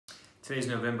Today's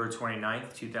November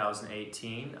 29th,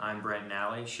 2018. I'm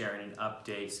BrentNally, sharing an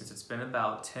update since it's been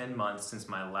about 10 months since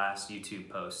my last YouTube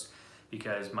post,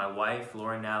 because my wife,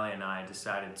 Nally, and I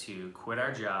decided to quit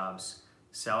our jobs,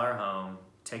 sell our home,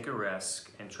 take a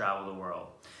risk, and travel the world.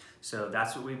 So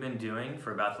that's what we've been doing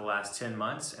for about the last 10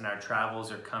 months, and our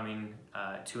travels are coming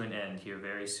to an end here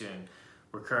very soon.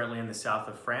 We're currently in the south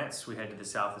of France. We head to the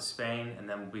south of Spain, and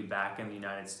then we'll be back in the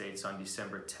United States on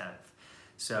December 10th.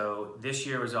 So this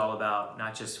year was all about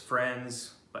not just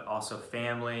friends, but also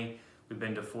family. We've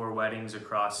been to 4 weddings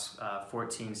across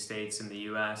 14 states in the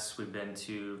US. We've been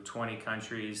to 20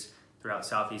 countries throughout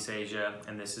Southeast Asia,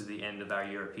 and this is the end of our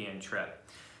European trip.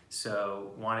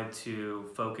 So wanted to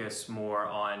focus more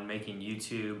on making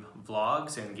YouTube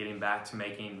vlogs and getting back to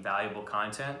making valuable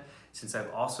content, since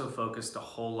I've also focused a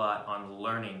whole lot on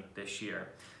learning this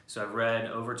year. So I've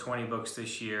read over 20 books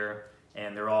this year,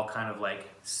 and they're all kind of like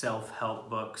self-help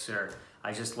books, or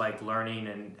I just like learning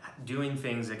and doing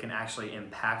things that can actually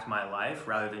impact my life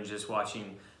rather than just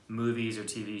watching movies or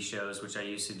TV shows, which I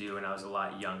used to do when I was a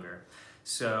lot younger.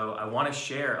 So I want to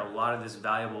share a lot of this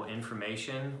valuable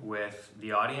information with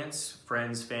the audience,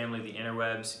 friends, family, the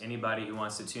interwebs, anybody who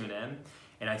wants to tune in.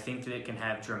 And I think that it can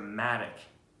have dramatic,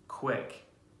 quick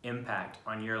impact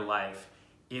on your life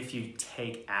if you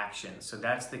take action. So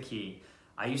that's the key.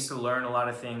 I used to learn a lot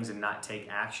of things and not take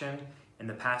action. In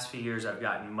the past few years, I've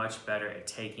gotten much better at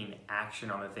taking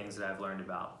action on the things that I've learned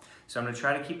about. So I'm gonna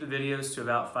try to keep the videos to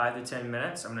about 5 to 10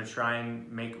 minutes. I'm gonna try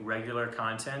and make regular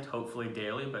content, hopefully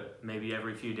daily, but maybe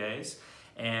every few days.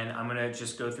 And I'm gonna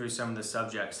just go through some of the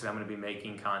subjects that I'm gonna be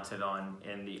making content on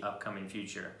in the upcoming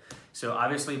future. So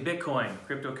obviously Bitcoin,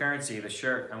 cryptocurrency, the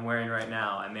shirt I'm wearing right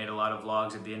now. I made a lot of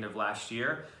vlogs at the end of last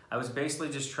year. I was basically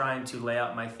just trying to lay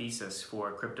out my thesis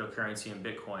for cryptocurrency and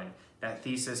Bitcoin. That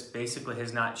thesis basically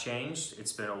has not changed.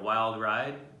 It's been a wild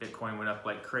ride. Bitcoin went up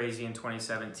like crazy in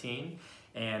 2017,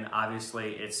 and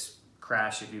obviously it's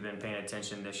crashed if you've been paying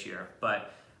attention this year.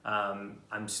 But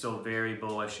I'm still very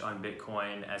bullish on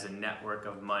Bitcoin as a network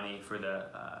of money for the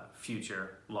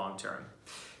future long term.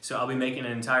 So I'll be making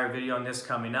an entire video on this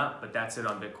coming up, but that's it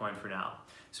on Bitcoin for now.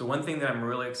 So one thing that I'm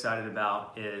really excited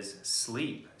about is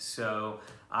sleep. So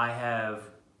I have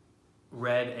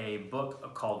read a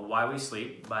book called Why We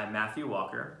Sleep by Matthew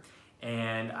Walker,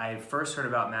 and I first heard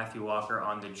about Matthew Walker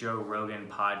on the Joe Rogan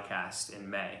podcast in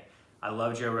May. I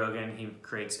love Joe Rogan. He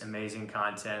creates amazing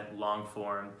content, long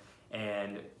form,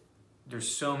 and there's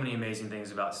so many amazing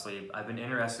things about sleep. I've been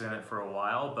interested in it for a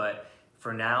while, but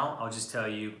for now, I'll just tell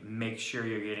you, make sure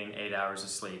you're getting 8 hours of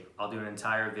sleep. I'll do an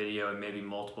entire video and maybe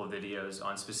multiple videos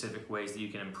on specific ways that you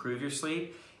can improve your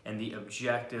sleep and the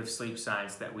objective sleep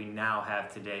science that we now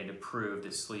have today to prove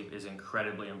that sleep is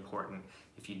incredibly important.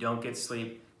 If you don't get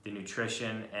sleep, the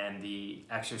nutrition and the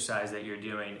exercise that you're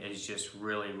doing is just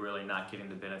really, really not getting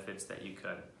the benefits that you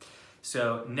could.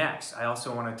 So next, I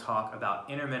also want to talk about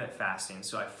intermittent fasting.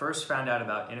 So I first found out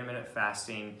about intermittent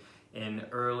fasting in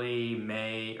early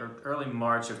May or early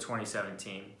March of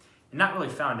 2017. And not really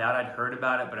found out, I'd heard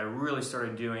about it, but I really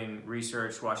started doing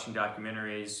research, watching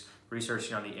documentaries,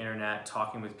 researching on the internet,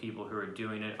 talking with people who are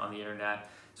doing it on the internet.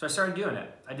 So I started doing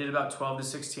it. I did about 12 to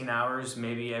 16 hours,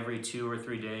 maybe every 2 or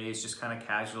 3 days, just kind of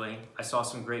casually. I saw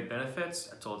some great benefits.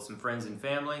 I told some friends and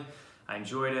family. I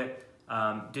enjoyed it.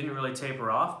 Didn't really taper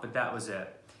off, but that was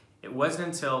it. It wasn't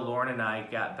until Lauren and I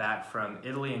got back from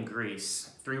Italy and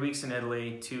Greece, 3 weeks in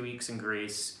Italy, 2 weeks in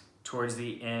Greece, towards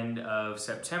the end of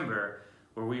September,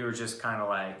 where we were just kind of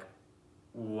like,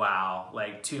 wow,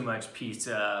 like too much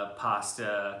pizza,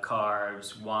 pasta,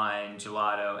 carbs, wine,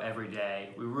 gelato every day.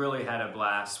 We really had a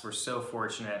blast. We're so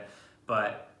fortunate,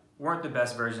 but weren't the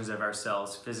best versions of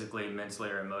ourselves physically, mentally,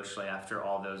 or emotionally after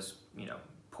all those,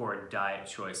 poor diet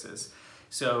choices.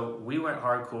 So we went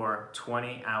hardcore.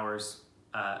 20 hours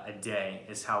a day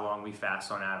is how long we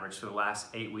fast on average for the last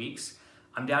 8 weeks.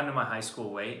 I'm down to my high school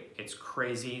weight. It's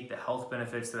crazy. The health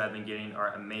benefits that I've been getting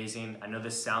are amazing. I know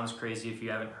this sounds crazy if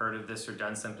you haven't heard of this or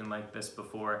done something like this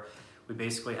before. We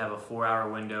basically have a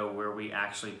 4-hour window where we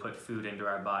actually put food into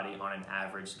our body on an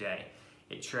average day.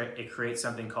 It creates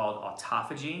something called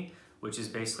autophagy, which is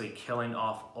basically killing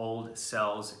off old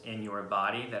cells in your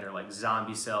body that are like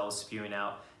zombie cells spewing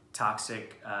out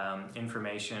toxic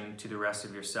information to the rest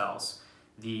of your cells.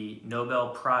 The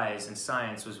Nobel Prize in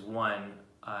Science was won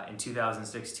in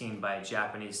 2016 by a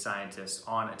Japanese scientist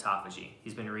on autophagy.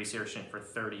 He's been researching it for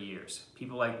 30 years.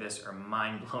 People like this are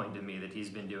mind-blowing to me that he's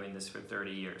been doing this for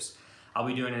 30 years. I'll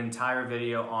be doing an entire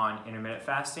video on intermittent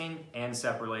fasting and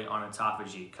separately on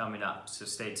autophagy coming up, so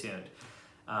stay tuned.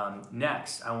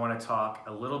 Next, I want to talk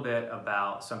a little bit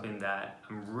about something that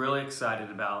I'm really excited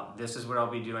about. This is what I'll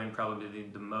be doing probably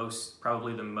the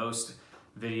most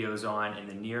videos on in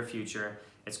the near future.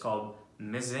 It's called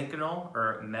mesenchymal,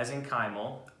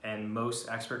 and most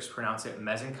experts pronounce it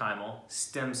mesenchymal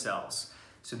stem cells.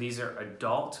 So these are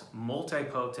adult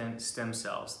multipotent stem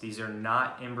cells. These are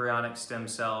not embryonic stem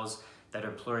cells that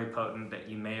are pluripotent that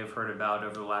you may have heard about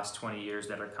over the last 20 years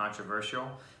that are controversial.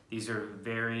 These are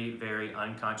very, very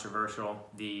uncontroversial.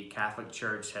 The Catholic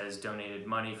Church has donated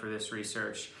money for this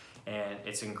research, and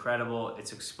it's incredible.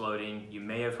 It's exploding. You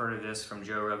may have heard of this from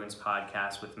Joe Rogan's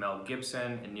podcast with Mel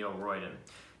Gibson and Neil Royden.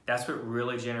 That's what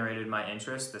really generated my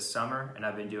interest this summer, and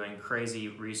I've been doing crazy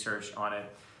research on it.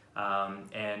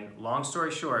 And long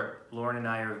story short, Lauren and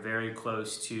I are very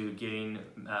close to getting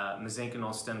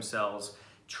mesenchymal stem cells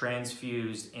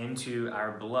transfused into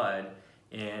our blood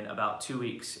in about 2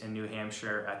 weeks in New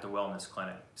Hampshire at the wellness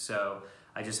clinic. So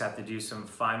I just have to do some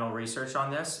final research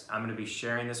on this. I'm going to be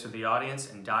sharing this with the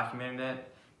audience and documenting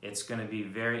it. It's going to be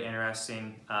very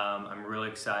interesting. I'm really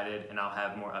excited, and I'll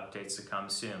have more updates to come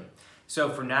soon. So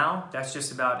for now, that's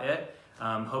just about it.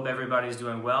 Hope everybody's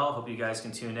doing well. Hope you guys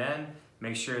can tune in.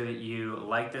 Make sure that you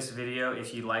like this video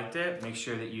if you liked it. Make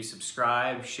sure that you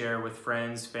subscribe, share with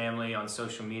friends, family on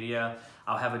social media.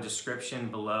 I'll have a description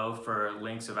below for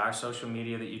links of our social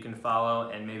media that you can follow,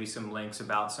 and maybe some links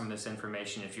about some of this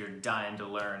information if you're dying to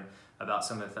learn about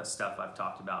some of the stuff I've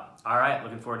talked about. All right,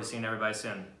 looking forward to seeing everybody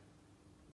soon.